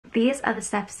These are the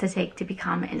steps to take to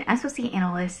become an SOC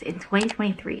analyst in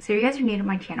 2023. So if you guys are new to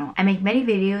my channel, I make many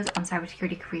videos on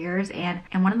cybersecurity careers, and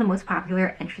one of the most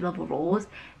popular entry-level roles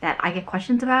that I get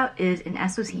questions about is an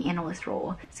SOC analyst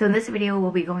role. So in this video,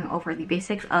 we'll be going over the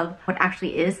basics of what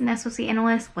actually is an SOC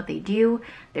analyst, what they do,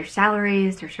 their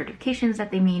salaries, their certifications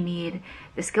that they may need,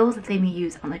 the skills that they may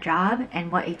use on the job, and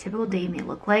what a typical day may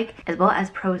look like, as well as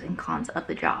pros and cons of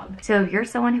the job. So if you're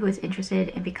someone who is interested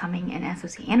in becoming an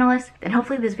SOC analyst, then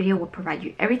hopefully this video will provide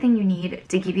you everything you need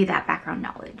to give you that background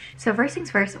knowledge. So first things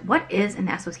first, what is an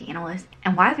SOC analyst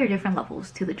and why are there different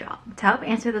levels to the job? To help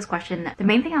answer this question, the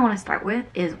main thing I want to start with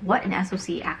is what an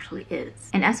SOC actually is.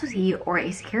 An SOC, or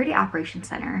a Security Operations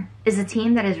Center, is a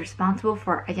team that is responsible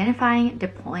for identifying,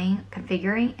 deploying,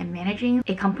 configuring, and managing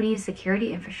a company's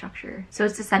security infrastructure. So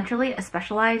it's essentially a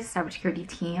specialized cybersecurity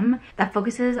team that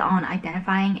focuses on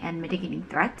identifying and mitigating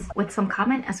threats, with some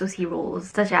common SOC roles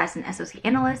such as an SOC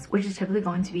analyst, which is typically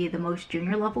going to be the most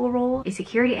junior level role, a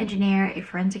security engineer, a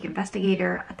forensic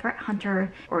investigator, a threat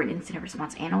hunter, or an incident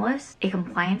response analyst, a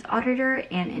compliance auditor,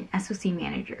 and an SOC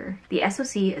manager. The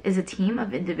SOC is a team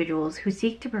of individuals who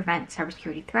seek to prevent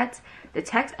cybersecurity threats,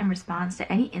 detect and respond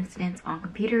to any incidents on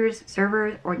computers,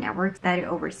 servers, or networks that it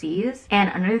oversees. And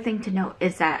another thing to note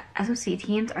is that SOC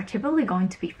teams are typically going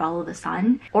to be follow the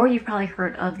sun, or you've probably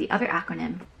heard of the other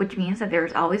acronym, which means that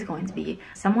there's always going to be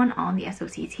someone on the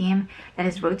SOC team that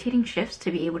is rotating shifts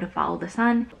to be able to follow the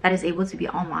sun, that is able to be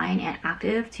online and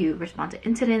active to respond to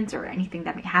incidents or anything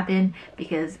that may happen,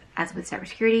 because as with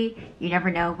cybersecurity, you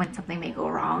never know when something may go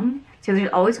wrong. So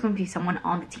there's always going to be someone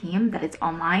on the team that is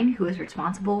online who is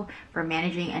responsible for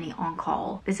managing any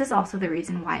on-call. This is also the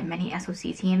reason why many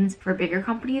SOC teams for bigger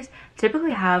companies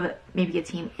typically have maybe a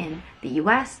team in the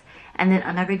US, and then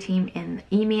another team in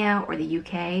EMEA or the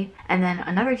UK, and then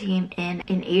another team in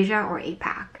Asia or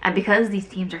APAC. And because these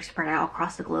teams are spread out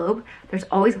across the globe, there's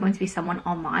always going to be someone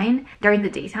online during the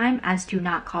daytime as to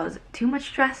not cause too much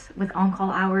stress with on-call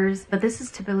hours. But this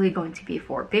is typically going to be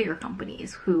for bigger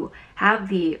companies who have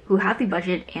the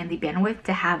budget and the bandwidth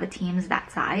to have teams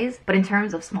that size. But in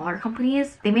terms of smaller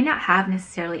companies, they may not have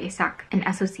necessarily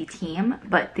an SOC team,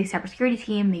 but the cybersecurity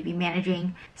team may be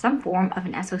managing some form of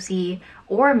an SOC,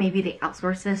 or maybe they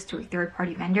outsource this to a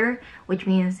third-party vendor, which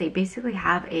means they basically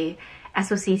have a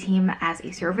SOC team as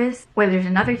a service, where there's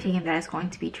another team that is going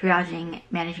to be triaging,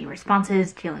 managing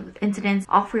responses, dealing with incidents,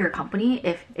 all for your company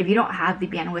if you don't have the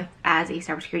bandwidth as a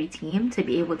cybersecurity team to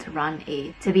be able to run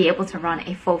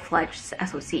a full-fledged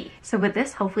SOC. So with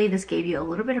this, hopefully this gave you a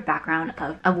little bit of background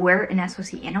of where an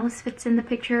SOC analyst fits in the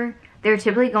picture. There are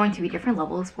typically going to be different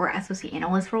levels for SOC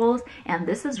analyst roles, and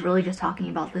this is really just talking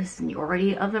about the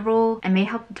seniority of the role and may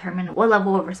help determine what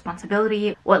level of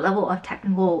responsibility, what level of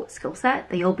technical skill set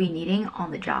that you'll be needing on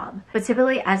the job. But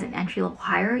typically as an entry-level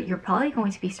hire, you're probably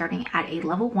going to be starting at a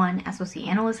level 1 SOC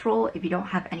analyst role if you don't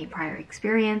have any prior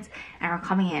experience and are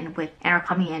coming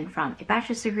in from a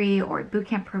bachelor's degree or a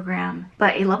bootcamp program.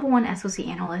 But a level 1 SOC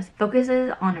analyst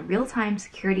focuses on real-time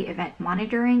security event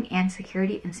monitoring and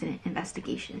security incident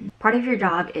investigation. Part of your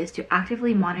job is to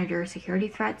actively monitor security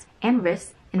threats and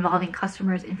risks involving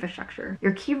customers' infrastructure.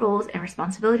 Your key roles and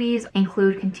responsibilities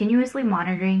include continuously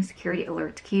monitoring security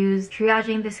alerts queues,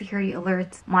 triaging the security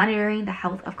alerts, monitoring the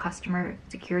health of customer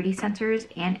security sensors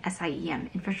and SIEM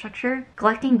infrastructure,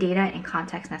 collecting data and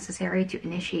context necessary to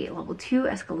initiate level 2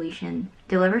 escalation,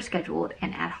 deliver scheduled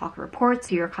and ad hoc reports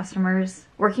to your customers,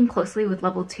 working closely with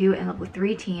level 2 and level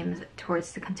 3 teams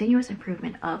towards the continuous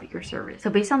improvement of your service. So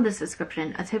based on this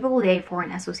description, a typical day for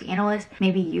an SOC analyst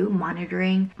may be you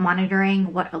monitoring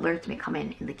what alerts may come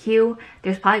in the queue.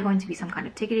 There's probably going to be some kind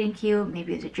of ticketing queue.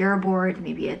 Maybe it's a Jira board,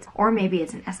 maybe it's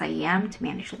an SIEM to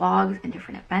manage logs and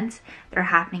different events that are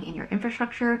happening in your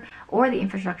infrastructure or the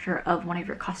infrastructure of one of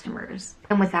your customers.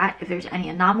 And with that, if there's any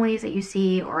anomalies that you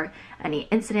see or any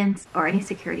incidents or any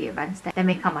security events that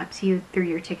may come up to you through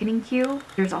your ticketing queue,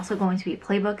 there's also going to be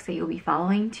playbooks that you'll be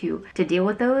following to deal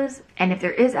with those. And if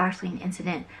there is actually an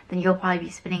incident, then you'll probably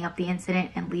be spinning up the incident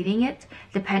and leading it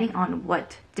depending on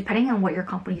what your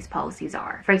company's policies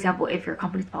are. For example, if your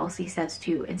company's policy says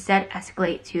to instead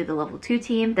escalate to the level 2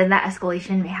 team, then that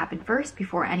escalation may happen first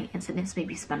before any incidents may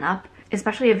be spun up,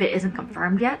 especially if it isn't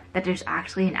confirmed yet that there's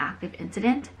actually an active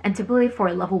incident. And typically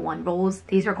for level 1 roles,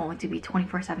 these are going to be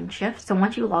 24/7 shifts. So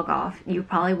once you log off, you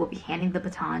probably will be handing the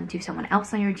baton to someone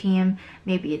else on your team.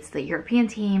 Maybe it's the European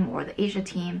team or the Asia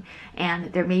team,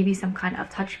 and there may be some kind of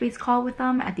touch base call with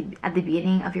them at the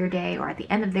beginning of your day or at the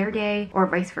end of their day, or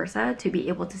vice versa, to be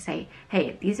able to say,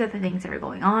 hey, these are the things that are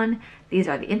going on, these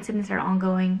are the incidents that are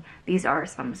ongoing, these are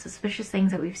some suspicious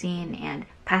things that we've seen, and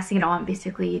passing it on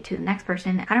basically to the next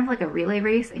person, kind of like a relay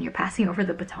race, and you're passing over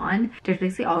the baton. There's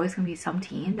basically always going to be some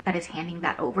team that is handing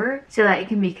that over so that it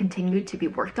can be continued to be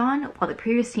worked on while the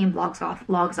previous team logs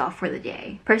off for the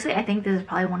day. Personally, I think this is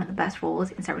probably one of the best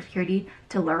roles in cybersecurity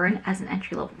to learn as an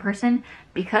entry-level person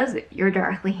because you're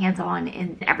directly hands-on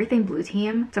in everything blue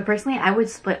team. So personally, I would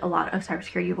split a lot of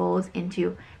cybersecurity roles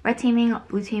into red teaming,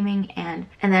 blue teaming, and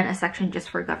then a section just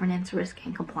for governance, risk,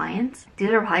 and compliance.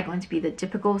 These are probably going to be the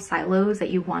typical silos that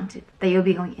you'll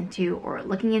be going into or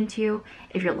looking into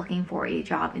if you're looking for a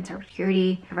job in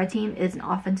cybersecurity. The red team is an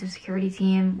offensive security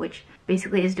team, which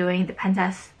basically is doing the pen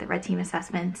tests, the red team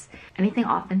assessments, anything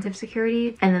offensive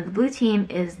security. And then the blue team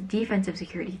is the defensive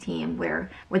security team where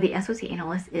the SOC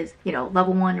analyst is,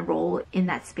 level 1 role in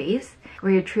that space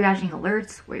where you're triaging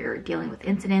alerts, where you're dealing with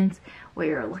incidents, where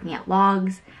you're looking at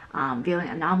logs, viewing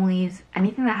anomalies,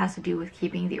 anything that has to do with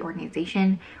keeping the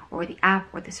organization or the app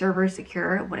or the server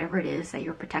secure, whatever it is that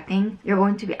you're protecting. You're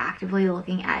going to be actively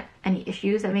looking at any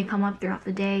issues that may come up throughout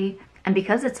the day. And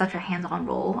because it's such a hands-on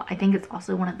role, I think it's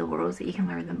also one of the roles that you can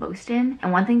learn the most in.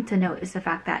 And one thing to note is the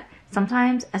fact that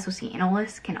sometimes SOC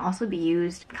analysts can also be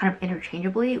used kind of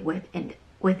interchangeably with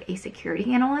a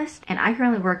security analyst. And I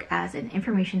currently work as an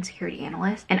information security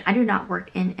analyst, and I do not work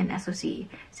in an SOC.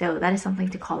 So that is something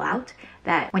to call out,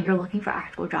 that when you're looking for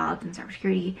actual jobs in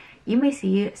cybersecurity, you may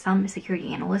see some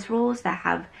security analyst roles that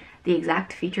have the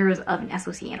exact features of an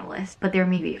SOC analyst, but there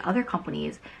may be other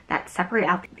companies that separate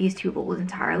out these two roles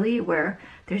entirely, where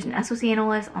there's an SOC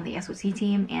analyst on the SOC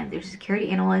team and there's a security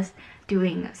analyst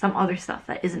doing some other stuff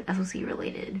that isn't SOC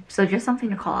related. So just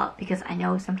something to call out, because I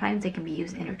know sometimes they can be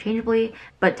used interchangeably,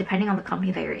 but depending on the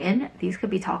company that you're in, these could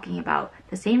be talking about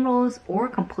the same roles or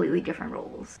completely different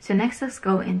roles. So next, let's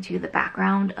go into the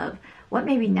background of what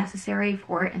may be necessary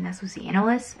for an SOC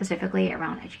analyst, specifically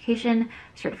around education,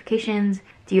 certifications.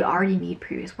 Do you already need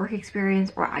previous work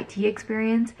experience or IT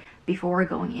experience before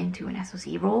going into an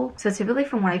SOC role? So typically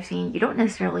from what I've seen, you don't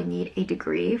necessarily need a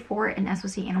degree for an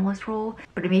SOC analyst role,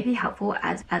 but it may be helpful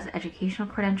as educational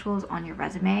credentials on your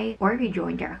resume, or if you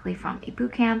join directly from a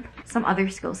bootcamp. Some other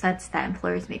skill sets that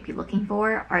employers may be looking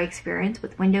for are experience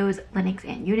with Windows, Linux,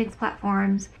 and Unix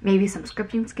platforms, maybe some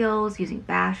scripting skills using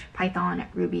Bash, Python,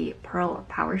 Ruby, Perl, or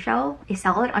PowerShell, a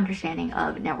solid understanding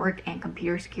of network and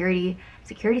computer security,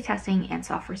 security testing, and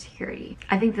software security.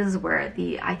 I think this is where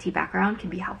the IT background can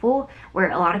be helpful, where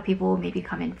a lot of people maybe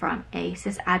come in from a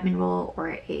sysadmin role or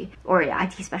a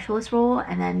IT specialist role,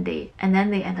 and then they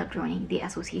end up joining the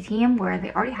SOC team where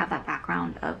they already have that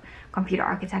background of computer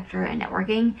architecture and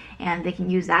networking, and they can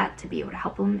use that to be able to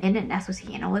help them in an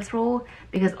SOC analyst role,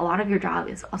 because a lot of your job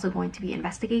is also going to be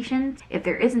investigations. If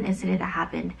there is an incident that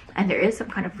happened and there is some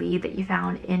kind of lead that you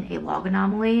found in a log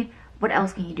anomaly, what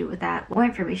else can you do with that? What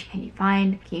information can you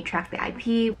find? Can you track the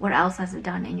IP? What else has it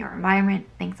done in your environment?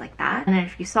 Things like that. And then a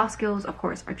few soft skills, of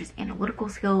course, are just analytical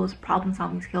skills, problem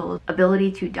solving skills,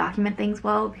 ability to document things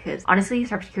well, because honestly,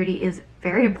 cybersecurity is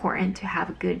very important to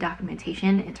have good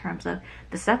documentation in terms of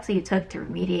the steps that you took to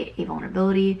remediate a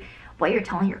vulnerability, what you're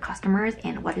telling your customers,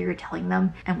 and whether you're telling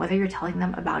them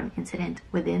about an incident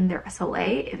within their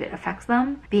SLA if it affects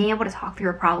them. Being able to talk through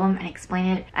a problem and explain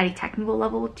it at a technical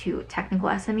level to technical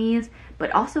SMEs, but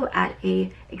also at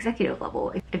a executive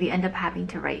level. If you end up having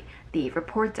to write the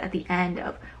reports at the end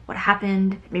of what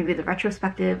happened, maybe the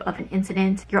retrospective of an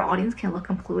incident, your audience can look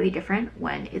completely different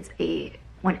when it's a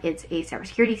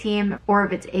cybersecurity team, or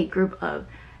if it's a group of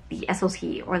the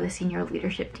SOC or the senior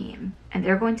leadership team, and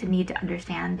they're going to need to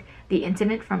understand the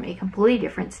incident from a completely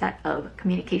different set of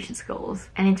communication skills.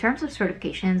 And in terms of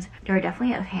certifications, there are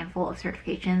definitely a handful of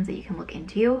certifications that you can look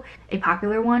into. A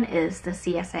popular one is the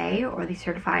CSA, or the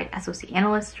Certified SOC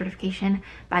Analyst certification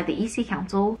by the EC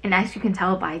Council. And as you can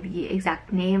tell by the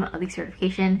exact name of the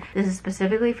certification, this is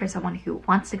specifically for someone who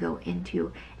wants to go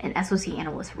into an SOC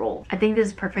analyst role. I think this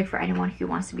is perfect for anyone who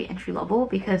wants to be entry level,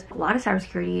 because a lot of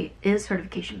cybersecurity is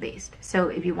certification based. So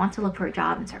if you want to look for a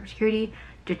job in cybersecurity,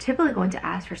 they're typically going to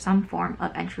ask for some form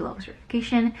of entry-level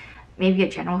certification. Maybe a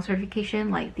general certification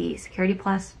like the Security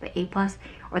Plus, the A Plus,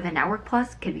 or the Network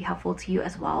Plus could be helpful to you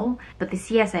as well. But the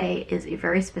CSA is a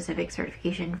very specific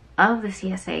certification. Of the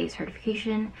CSA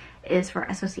certification is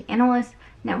for SOC analysts,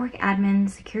 network admins,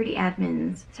 security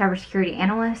admins, cybersecurity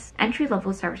analysts,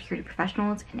 entry-level cybersecurity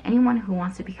professionals, and anyone who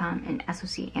wants to become an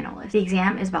SOC analyst. The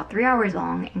exam is about 3 hours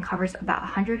long and covers about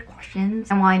 100 questions.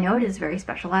 And while I know it is very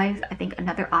specialized, I think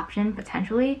another option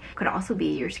potentially could also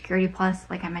be your Security Plus,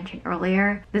 like I mentioned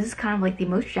earlier. This is kind of like the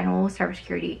most general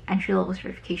cybersecurity entry-level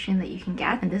certification that you can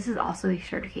get. And this is also the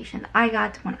certification that I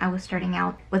got when I was starting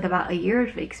out with about a year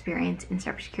of experience in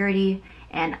cybersecurity.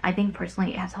 And I think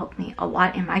personally it has helped me a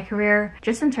lot in my career,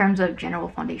 just in terms of general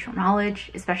foundational knowledge,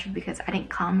 especially because I didn't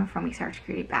come from a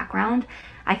cybersecurity background.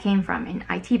 I came from an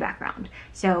IT background.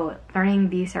 So learning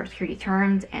these cybersecurity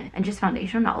terms and just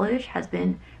foundational knowledge has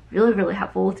been really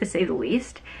helpful, to say the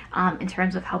least, in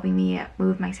terms of helping me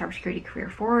move my cybersecurity career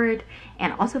forward,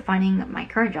 and also finding my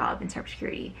current job in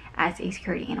cybersecurity as a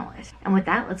security analyst. And with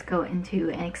that, let's go into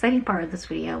an exciting part of this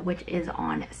video, which is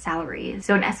on salaries.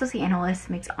 So an SOC analyst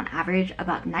makes on average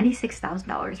about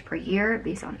 $96,000 per year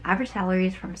based on average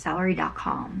salaries from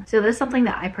salary.com. So this is something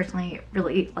that I personally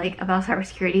really like about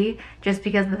cybersecurity, just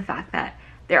because of the fact that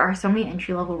there are so many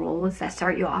entry-level roles that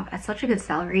start you off at such a good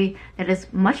salary that is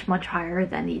much higher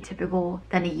than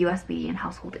the US median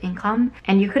household income.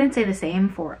 And you couldn't say the same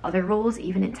for other roles,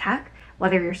 even in tech,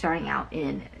 whether you're starting out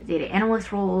in data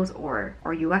analyst roles or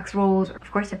UX roles,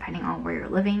 of course depending on where you're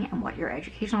living and what your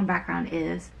educational background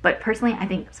is. But personally, I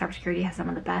think cybersecurity has some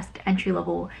of the best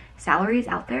entry-level salaries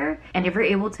out there. And if you're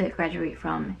able to graduate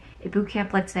from a boot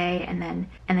camp, let's say, and then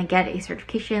get a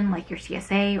certification like your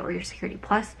CSA or your Security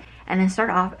Plus, and then start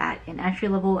off at an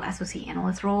entry-level SOC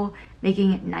analyst role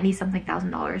making $90-something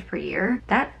thousand per year,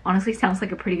 that honestly sounds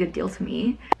like a pretty good deal to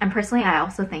me. And personally, I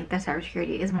also think that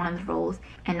cybersecurity is one of the roles,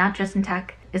 and not just in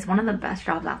tech, is one of the best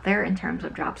jobs out there in terms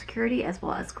of job security as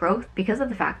well as growth, because of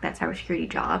the fact that cybersecurity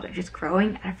jobs are just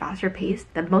growing at a faster pace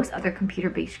than most other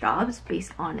computer-based jobs,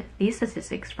 based on these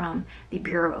statistics from the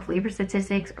Bureau of Labor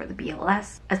Statistics, or the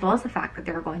BLS, as well as the fact that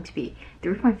there are going to be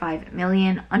 3.5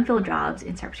 million unfilled jobs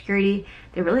in cybersecurity.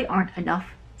 There really aren't enough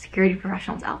security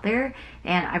professionals out there,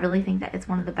 and I really think that it's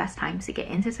one of the best times to get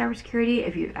into cybersecurity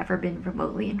if you've ever been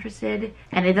remotely interested.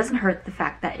 And it doesn't hurt the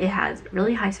fact that it has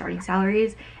really high starting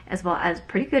salaries as well as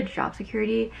pretty good job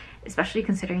security, especially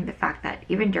considering the fact that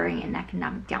even during an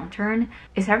economic downturn,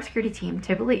 a cybersecurity team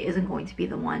typically isn't going to be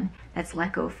the one that's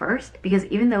let go first, because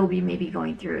even though we may be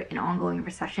going through an ongoing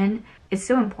recession, it's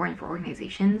so important for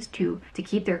organizations to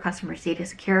keep their customers' data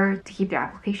secure, to keep their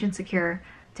applications secure,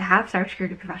 to have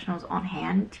cybersecurity professionals on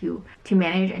hand to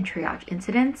manage and triage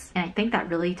incidents. And I think that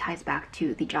really ties back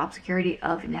to the job security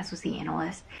of an SOC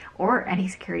analyst or any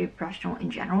security professional in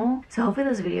general. So hopefully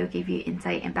this video gave you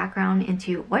insight and background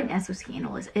into what an SOC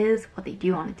analyst is, what they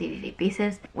do on a day-to-day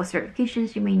basis, what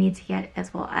certifications you may need to get,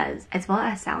 as well as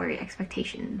salary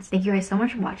expectations. Thank you guys so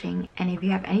much for watching, and if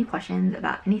you have any questions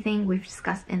about anything we've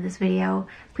discussed in this video,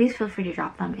 please feel free to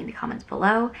drop them in the comments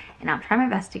below, and I'll try my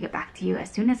best to get back to you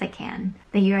as soon as I can.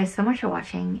 Thank you guys so much for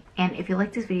watching, and if you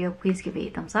like this video, please give it a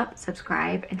thumbs up,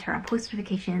 subscribe, and turn on post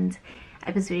notifications.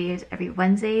 I post videos every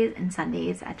Wednesdays and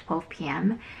Sundays at 12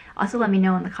 p.m. Also, let me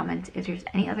know in the comments if there's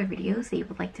any other videos that you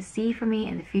would like to see from me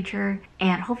in the future,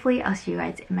 and hopefully I'll see you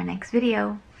guys in my next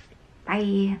video.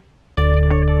 Bye!